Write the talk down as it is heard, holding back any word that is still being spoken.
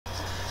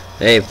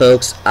Hey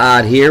folks,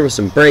 Odd here with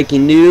some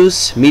breaking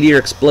news. Meteor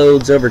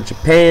explodes over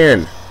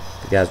Japan.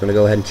 If you guys want to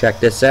go ahead and check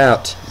this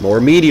out. More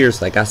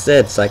meteors, like I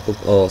said,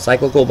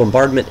 cyclical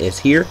bombardment is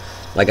here.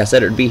 Like I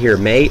said, it would be here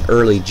May,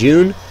 early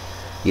June.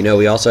 You know,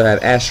 we also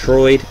have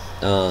asteroid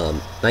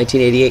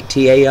 1988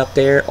 TA up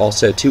there.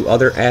 Also 2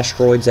 other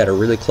asteroids that are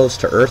really close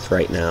to Earth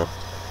right now.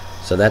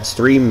 So that's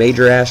 3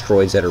 major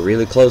asteroids that are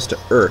really close to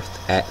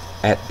Earth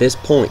at this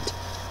point.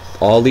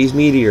 All these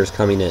meteors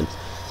coming in.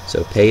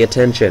 So pay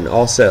attention.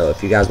 Also,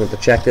 if you guys want to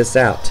check this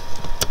out,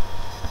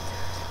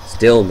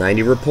 still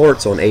 90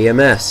 reports on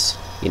AMS.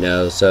 You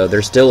know, so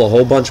there's still a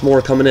whole bunch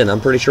more coming in.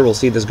 I'm pretty sure we'll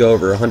see this go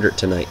over 100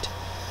 tonight.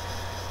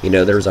 You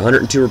know, there was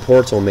 102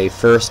 reports on May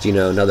 1st. You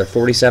know, another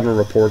 47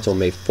 reports on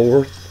May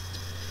 4th.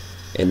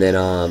 And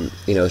then,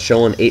 you know,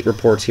 showing 8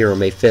 reports here on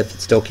May 5th.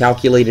 It's still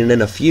calculating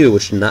in a few,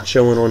 which is not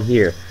showing on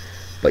here.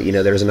 But, you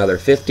know, there's another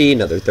 50,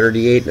 another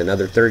 38, and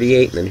another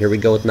 38, and then here we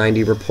go with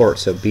 90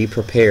 reports. So be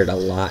prepared. A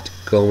lot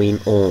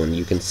going on.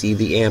 You can see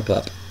the amp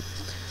up.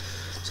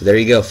 So there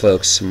you go,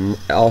 folks.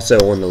 Also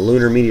on the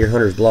Lunar Meteor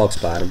Hunters blog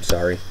spot, I'm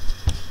sorry.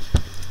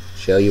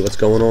 Show you what's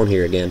going on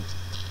here again.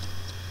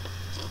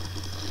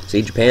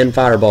 See, Japan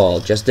Fireball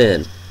just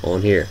in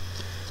on here.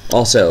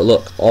 Also,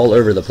 look, all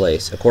over the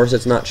place. Of course,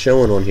 it's not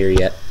showing on here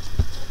yet.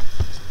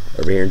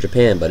 Over here in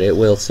Japan, but it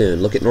will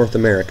soon. Look at North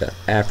America,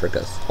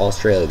 Africa,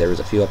 Australia. There was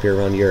a few up here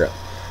around Europe.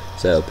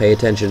 So pay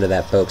attention to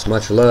that, folks.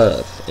 Much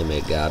love, and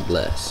may God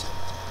bless.